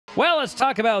Well, let's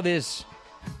talk about this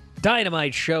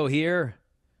Dynamite show here.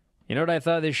 You know what I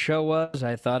thought this show was?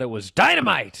 I thought it was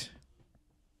Dynamite.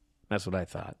 That's what I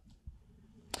thought.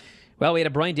 Well, we had a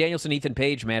Bryan Danielson, Ethan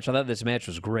Page match. I thought this match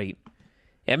was great.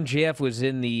 MJF was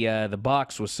in the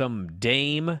box with some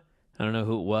dame. I don't know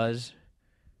who it was.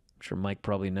 I'm sure Mike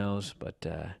probably knows, but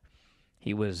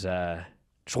he was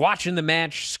just watching the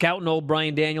match, scouting old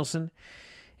Bryan Danielson.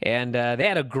 And they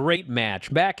had a great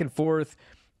match, back and forth,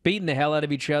 beating the hell out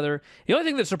of each other. The only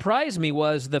thing that surprised me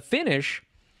was the finish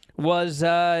was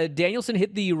Danielson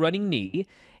hit the running knee,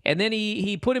 and then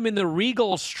he put him in the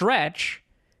regal stretch,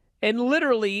 and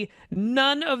literally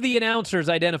none of the announcers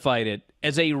identified it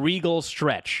as a regal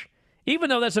stretch, even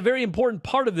though that's a very important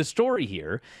part of the story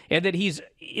here, and that he's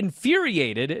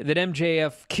infuriated that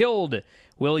MJF killed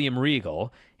William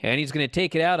Regal, and he's going to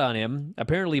take it out on him,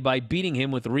 apparently by beating him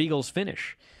with Regal's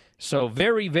finish. So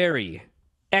very, very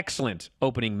excellent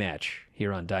opening match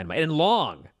here on Dynamite, and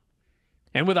long,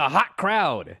 and with a hot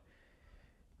crowd.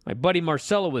 My buddy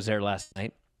Marcelo was there last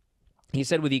night. He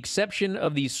said, with the exception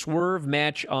of the Swerve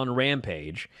match on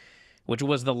Rampage, which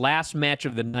was the last match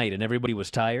of the night and everybody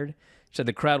was tired, said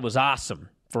the crowd was awesome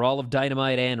for all of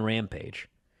Dynamite and Rampage.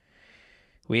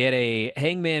 We had a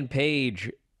Hangman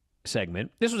Page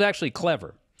segment. This was actually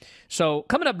clever. So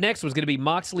coming up next was going to be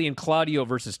Moxley and Claudio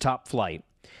versus Top Flight.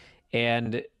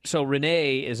 And so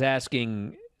Renee is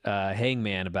asking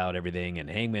Hangman about everything, and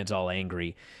Hangman's all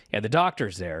angry. And the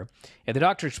doctor's there. And the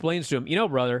doctor explains to him, you know,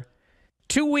 brother,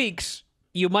 2 weeks,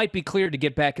 you might be cleared to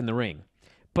get back in the ring.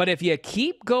 But if you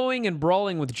keep going and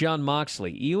brawling with Jon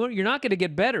Moxley, you're not going to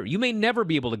get better. You may never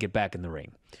be able to get back in the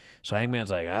ring. So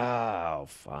Hangman's like, oh,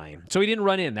 fine. So he didn't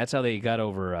run in. That's how they got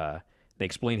over, they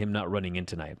explained him not running in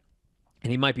tonight.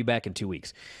 And he might be back in 2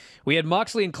 weeks. We had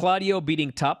Moxley and Claudio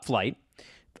beating Top Flight.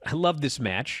 I love this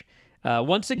match.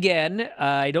 Once again,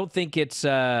 I don't think it's...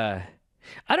 I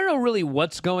don't know really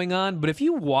what's going on, but if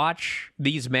you watch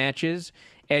these matches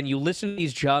and you listen to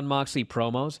these Jon Moxley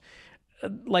promos,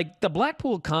 like the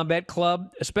Blackpool Combat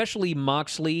Club, especially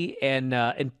Moxley and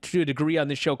to a degree on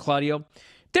this show, Claudio,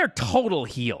 they're total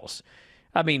heels.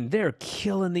 I mean, they're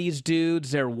killing these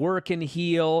dudes. They're working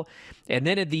heel. And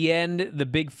then at the end, the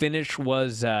big finish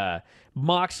was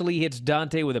Moxley hits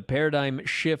Dante with a paradigm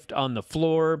shift on the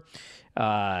floor.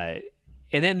 And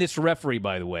then this referee,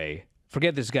 by the way,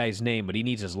 forget this guy's name, but he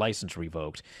needs his license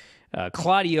revoked.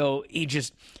 Claudio,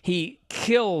 he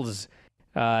kills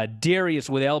Darius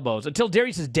with elbows until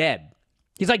Darius is dead.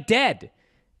 He's like dead.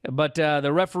 But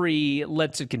the referee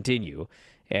lets it continue.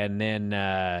 And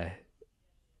then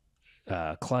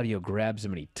Claudio grabs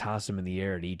him and he tosses him in the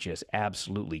air, and he just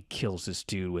absolutely kills this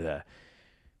dude with a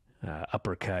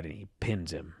uppercut, and he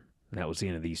pins him. And that was the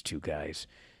end of these two guys.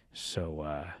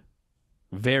 So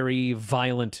very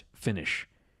violent finish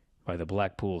by the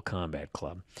Blackpool Combat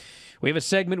Club. We have a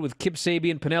segment with Kip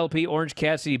Sabian, Penelope, Orange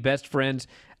Cassidy, best friends.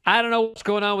 I don't know what's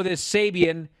going on with this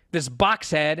Sabian, this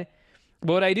boxhead.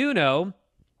 But what I do know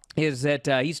is that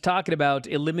he's talking about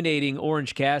eliminating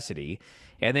Orange Cassidy.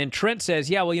 And then Trent says,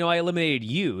 yeah, well, I eliminated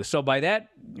you. So by that,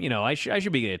 I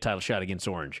should be getting a title shot against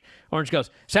Orange. Orange goes,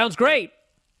 sounds great.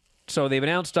 So they've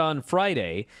announced on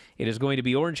Friday it is going to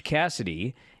be Orange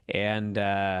Cassidy and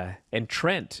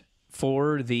Trent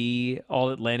for the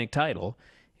All-Atlantic title.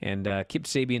 And Kip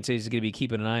Sabian says he's going to be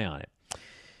keeping an eye on it.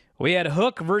 We had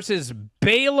Hook versus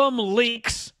Balaam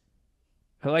Leaks,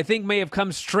 who I think may have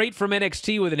come straight from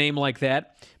NXT with a name like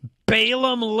that.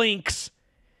 Balaam Links.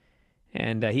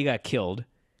 And he got killed.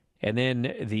 And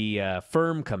then the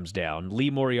firm comes down. Lee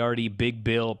Moriarty, Big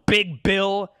Bill,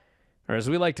 or as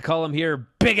we like to call him here,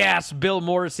 Big-Ass Bill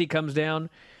Morrissey comes down.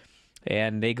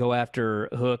 And they go after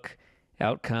Hook.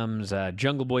 Out comes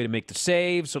Jungle Boy to make the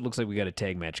save. So it looks like we got a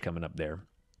tag match coming up there.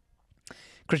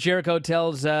 Chris Jericho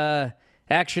tells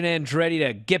Action Andretti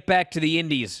to get back to the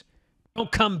Indies.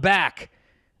 Don't come back,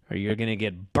 or you're going to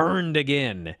get burned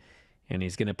again. And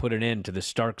he's going to put an end to the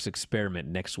Starks experiment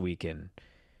next week in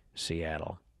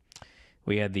Seattle.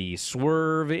 We had the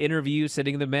Swerve interview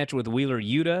setting the match with Wheeler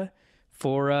Yuta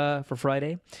for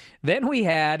Friday. Then we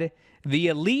had the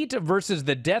Elite versus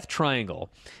the Death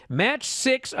Triangle. Match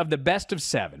 6 of the best of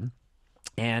 7.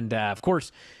 And, of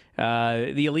course,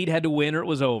 the Elite had to win or it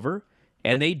was over.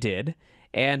 And they did.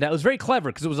 And it was very clever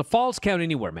because it was a Falls Count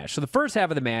Anywhere match. So the first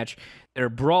half of the match, they're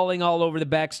brawling all over the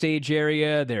backstage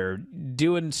area. They're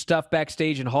doing stuff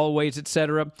backstage in hallways,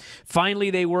 etc.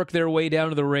 Finally, they work their way down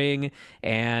to the ring,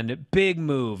 and big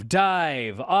move,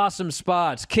 dive, awesome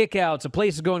spots, kickouts. The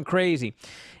place is going crazy.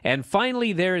 And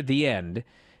finally, there at the end,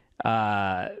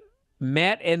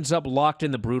 Matt ends up locked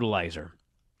in the Brutalizer.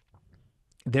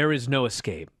 There is no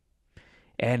escape.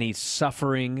 And he's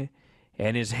suffering.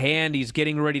 and his hand, he's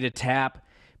getting ready to tap.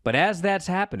 But as that's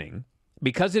happening,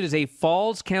 because it is a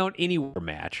Falls Count Anywhere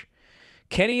match,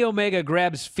 Kenny Omega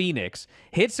grabs Phoenix,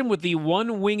 hits him with the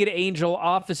one-winged angel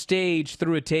off the stage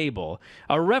through a table.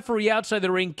 A referee outside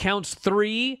the ring counts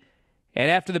 3, and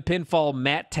after the pinfall,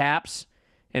 Matt taps.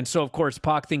 And so, of course,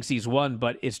 Pac thinks he's won,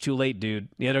 but it's too late, dude.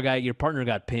 The other guy, your partner,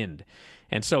 got pinned.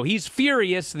 And so he's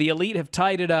furious. The Elite have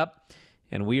tied it up,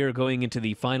 and we are going into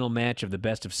the final match of the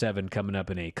best of 7 coming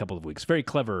up in a couple of weeks. Very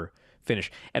clever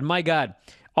finish. And my God,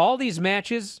 all these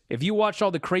matches, if you watch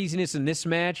all the craziness in this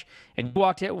match, and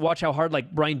you watch how hard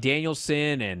like Bryan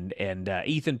Danielson and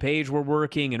Ethan Page were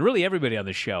working, and really everybody on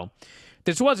the show,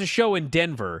 this was a show in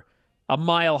Denver, a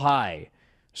mile high.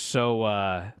 So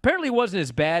apparently it wasn't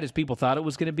as bad as people thought it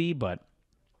was going to be, but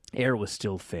air was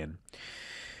still thin.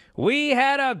 We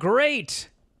had a great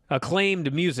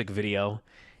acclaimed music video,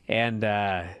 and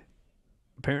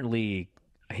apparently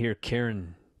I hear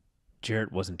Karen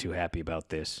Jarrett wasn't too happy about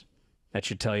this. That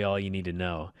should tell you all you need to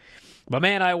know. But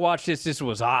man, I watched this. This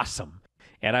was awesome.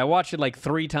 And I watched it like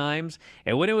 3 times.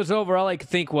 And when it was over, all I could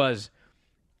think was,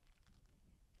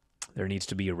 there needs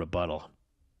to be a rebuttal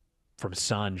from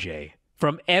Sanjay,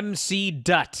 from MC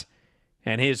Dutt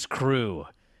and his crew.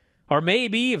 Or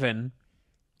maybe even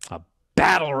a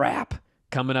battle rap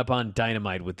coming up on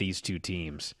Dynamite with these 2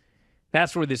 teams.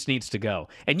 That's where this needs to go.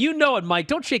 And you know it, Mike.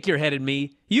 Don't shake your head at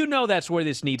me. You know that's where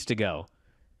this needs to go.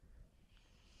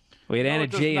 We had Anna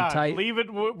Jay and Ty. Leave it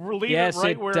right where it is. Yes,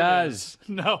 it does.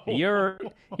 No. You're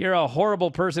a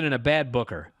horrible person and a bad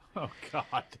booker. Oh,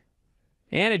 God.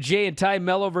 Anna Jay and Ty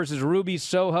Mello versus Ruby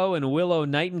Soho and Willow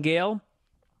Nightingale.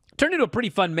 Turned into a pretty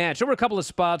fun match. There were a couple of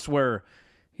spots where,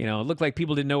 it looked like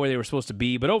people didn't know where they were supposed to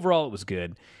be, but overall it was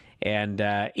good. And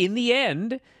in the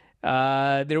end,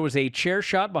 there was a chair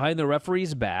shot behind the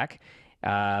referee's back.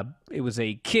 It was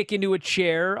a kick into a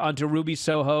chair onto Ruby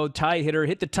Soho. Ty hit her,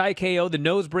 hit the Ty KO, the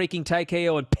nose-breaking Ty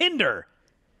KO, and pinned her.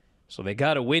 So they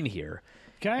got a win here.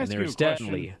 Can I ask you a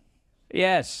question?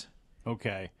 Yes.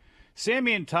 Okay.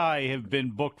 Sammy and Ty have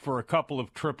been booked for a couple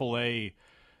of AAA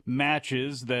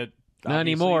matches that not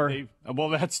anymore. Well,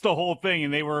 that's the whole thing,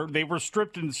 and they were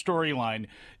stripped in the storyline.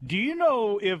 Do you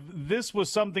know if this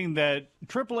was something that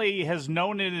AAA has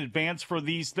known in advance for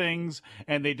these things,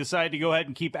 and they decided to go ahead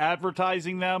and keep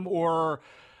advertising them, or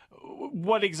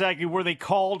what exactly were they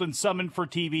called and summoned for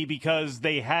TV because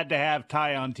they had to have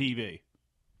Ty on TV?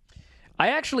 I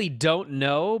actually don't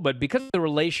know, but because of the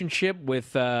relationship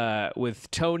with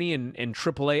Tony and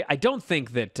AAA, I don't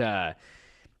think that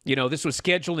this was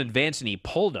scheduled in advance and he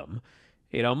pulled him.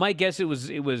 My guess it was.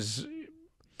 I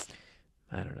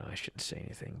don't know. I shouldn't say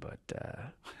anything, but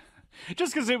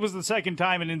just because it was the second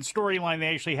time, and in storyline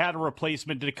they actually had a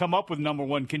replacement to come up with number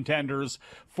 1 contenders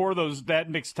for that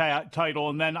mixed title,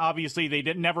 and then obviously they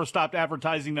never stopped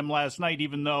advertising them last night,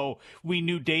 even though we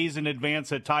knew days in advance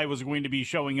that Ty was going to be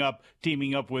showing up,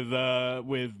 teaming up with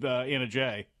Anna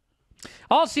Jay.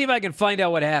 I'll see if I can find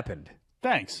out what happened.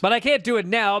 Thanks, but I can't do it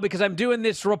now because I'm doing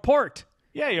this report.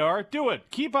 Yeah, you are. Do it.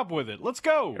 Keep up with it. Let's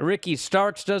go. Ricky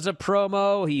Starks does a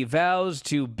promo. He vows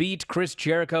to beat Chris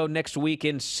Jericho next week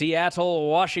in Seattle,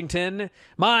 Washington.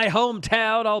 My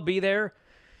hometown. I'll be there.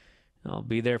 I'll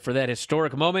be there for that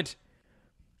historic moment.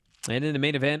 And in the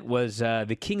main event was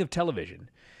the King of Television.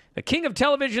 The King of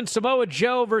Television, Samoa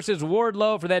Joe versus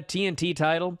Wardlow for that TNT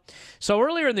title. So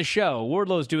earlier in the show,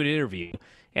 Wardlow's doing an interview,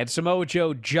 and Samoa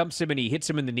Joe jumps him and he hits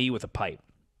him in the knee with a pipe.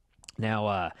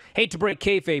 Now, hate to break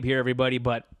kayfabe here, everybody,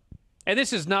 and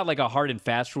this is not like a hard and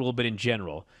fast rule, but in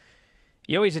general,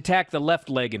 you always attack the left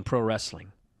leg in pro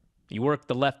wrestling. You work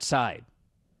the left side.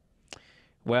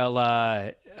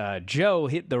 Well, Joe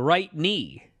hit the right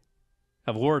knee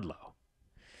of Wardlow.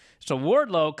 So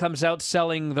Wardlow comes out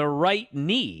selling the right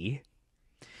knee,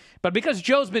 but because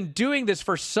Joe's been doing this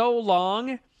for so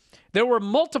long, there were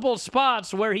multiple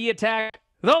spots where he attacked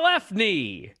the left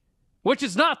knee, which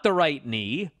is not the right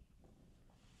knee.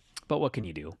 But what can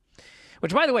you do?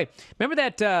 Which, by the way, remember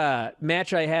that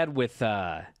match I had with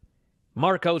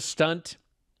Marco Stunt?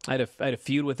 I had a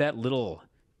feud with that little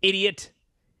idiot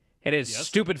and his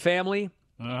stupid family.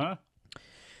 Uh-huh.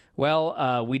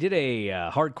 Well, we did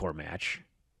a hardcore match,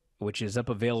 which is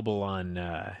available on,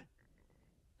 I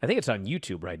think it's on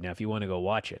YouTube right now if you want to go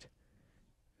watch it.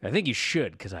 I think you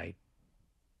should, because I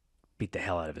beat the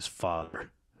hell out of his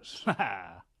father.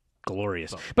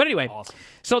 Glorious. But anyway, awesome.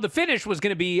 So the finish was going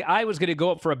to be, I was going to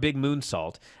go up for a big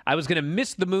moonsault. I was going to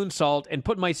miss the moonsault and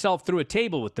put myself through a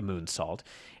table with the moonsault.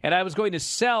 And I was going to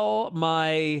sell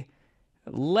my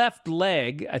left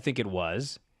leg, I think it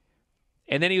was.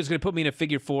 And then he was going to put me in a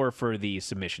figure 4 for the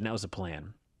submission. That was the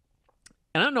plan.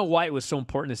 And I don't know why it was so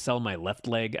important to sell my left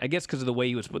leg. I guess because of the way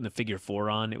he was putting the figure 4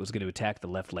 on, it was going to attack the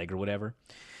left leg or whatever.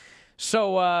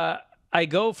 So I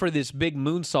go for this big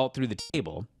moonsault through the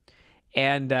table,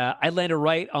 and I landed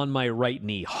right on my right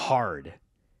knee hard.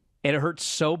 And it hurt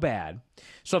so bad.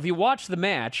 So if you watch the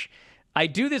match, I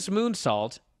do this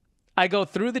moonsault. I go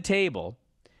through the table.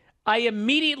 I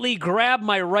immediately grab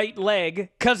my right leg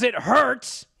because it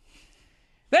hurts.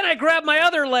 Then I grab my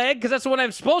other leg because that's what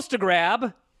I'm supposed to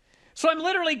grab. So I'm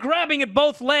literally grabbing at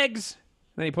both legs.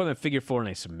 Then he put in a figure 4 and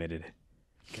I submitted.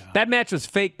 God. That match was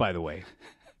fake, by the way.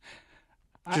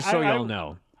 Just so y'all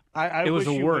know. It was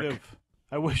a work.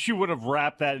 I wish you would have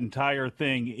wrapped that entire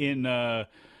thing in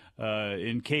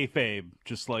kayfabe,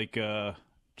 just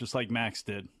like Max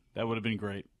did. That would have been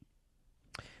great.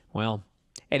 Well,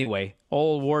 anyway,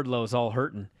 old Wardlow's all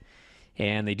hurting,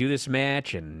 and they do this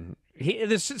match, and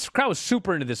this crowd was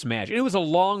super into this match. And it was a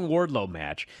long Wardlow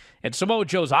match, and Samoa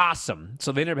Joe's awesome,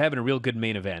 so they ended up having a real good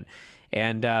main event.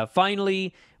 And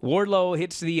finally, Wardlow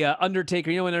hits the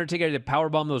Undertaker. You know when Undertaker had to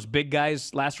powerbomb those big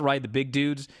guys, last ride, the big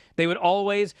dudes? They would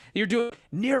always, you're doing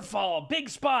near fall, big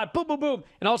spot, boom, boom, boom.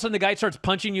 And all of a sudden the guy starts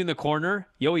punching you in the corner.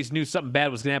 You always knew something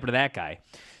bad was going to happen to that guy.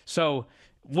 So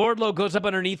Wardlow goes up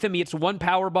underneath him. He hits one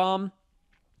powerbomb.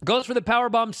 Goes for the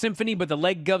powerbomb symphony, but the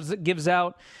leg gives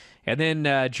out. And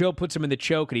then Joe puts him in the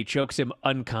choke, and he chokes him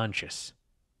unconscious.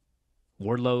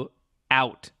 Wardlow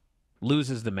out.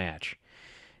 Loses the match.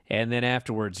 And then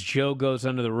afterwards, Joe goes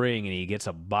under the ring and he gets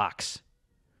a box.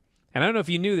 And I don't know if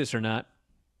you knew this or not,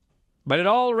 but at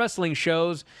all wrestling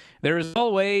shows, there is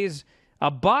always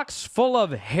a box full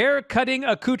of hair-cutting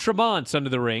accoutrements under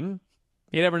the ring.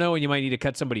 You never know when you might need to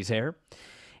cut somebody's hair.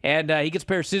 And he gets a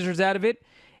pair of scissors out of it,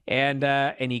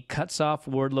 and he cuts off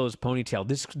Wardlow's ponytail.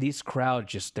 This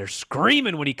crowd they're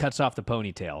screaming when he cuts off the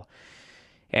ponytail.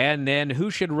 And then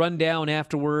who should run down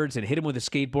afterwards and hit him with a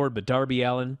skateboard but Darby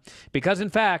Allin? Because, in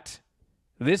fact,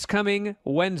 this coming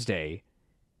Wednesday,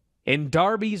 in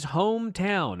Darby's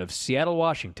hometown of Seattle,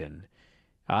 Washington,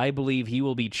 I believe he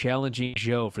will be challenging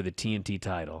Joe for the TNT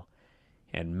title.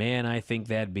 And, man, I think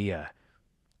that'd be a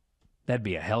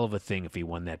hell of a thing if he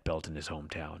won that belt in his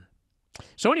hometown.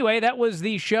 So, anyway, that was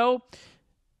the show.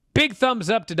 Big thumbs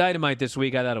up to Dynamite this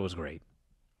week. I thought it was great.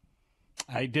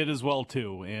 I did as well,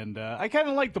 too. And I kind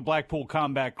of like the Blackpool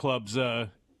Combat Club's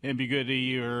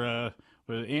ambiguity or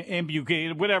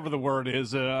ambiguity, whatever the word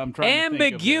is. I'm trying to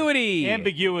think of it.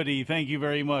 Ambiguity. Thank you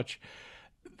very much.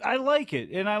 I like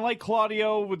it. And I like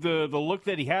Claudio with the look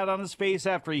that he had on his face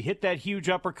after he hit that huge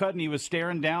uppercut and he was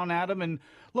staring down at him. And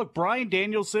look, Bryan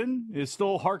Danielson is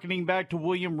still hearkening back to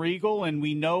William Regal, and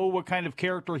we know what kind of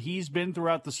character he's been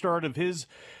throughout the start of his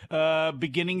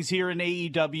beginnings here in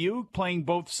AEW, playing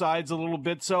both sides a little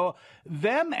bit. So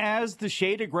them as the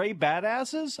shade of gray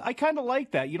badasses, I kind of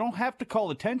like that. You don't have to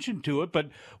call attention to it, but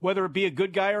whether it be a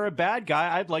good guy or a bad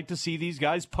guy, I'd like to see these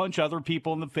guys punch other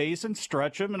people in the face and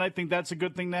stretch them, and I think that's a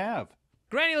good thing to have.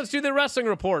 Granny, let's do the wrestling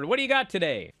report. What do you got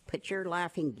today? Put your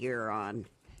laughing gear on.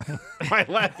 My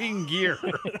laughing gear.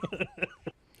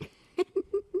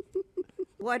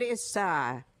 What is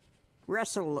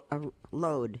Wrestle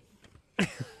Load?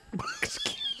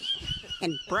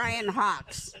 And Brian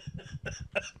Hawks.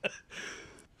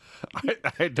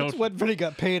 I don't. That's what Vinny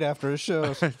got paid after his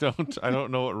shows. I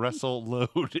don't know what Wrestle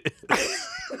Load is.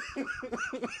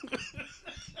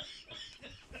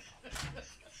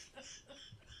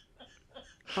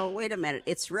 Oh, wait a minute.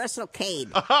 It's WrestleCade.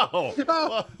 Oh,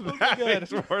 well, that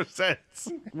makes more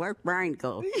sense. Where'd Brian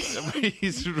go?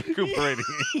 He's recuperating.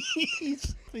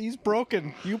 He's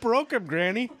broken. You broke him,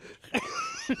 Granny.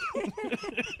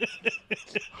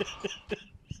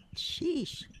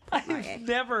 Sheesh.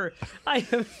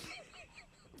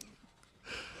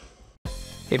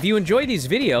 If you enjoy these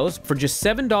videos, for just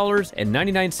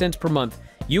 $7.99 per month,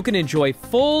 you can enjoy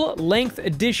full-length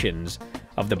editions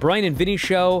of The Bryan and Vinny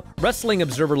Show, Wrestling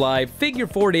Observer Live, Figure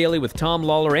 4 Daily with Tom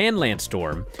Lawler and Lance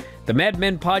Storm, the Mad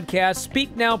Men Podcast,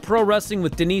 Speak Now Pro Wrestling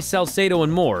with Denise Salcedo,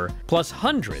 and more, plus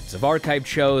hundreds of archived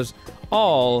shows,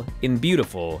 all in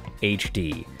beautiful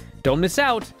HD. Don't miss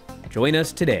out. Join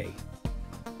us today.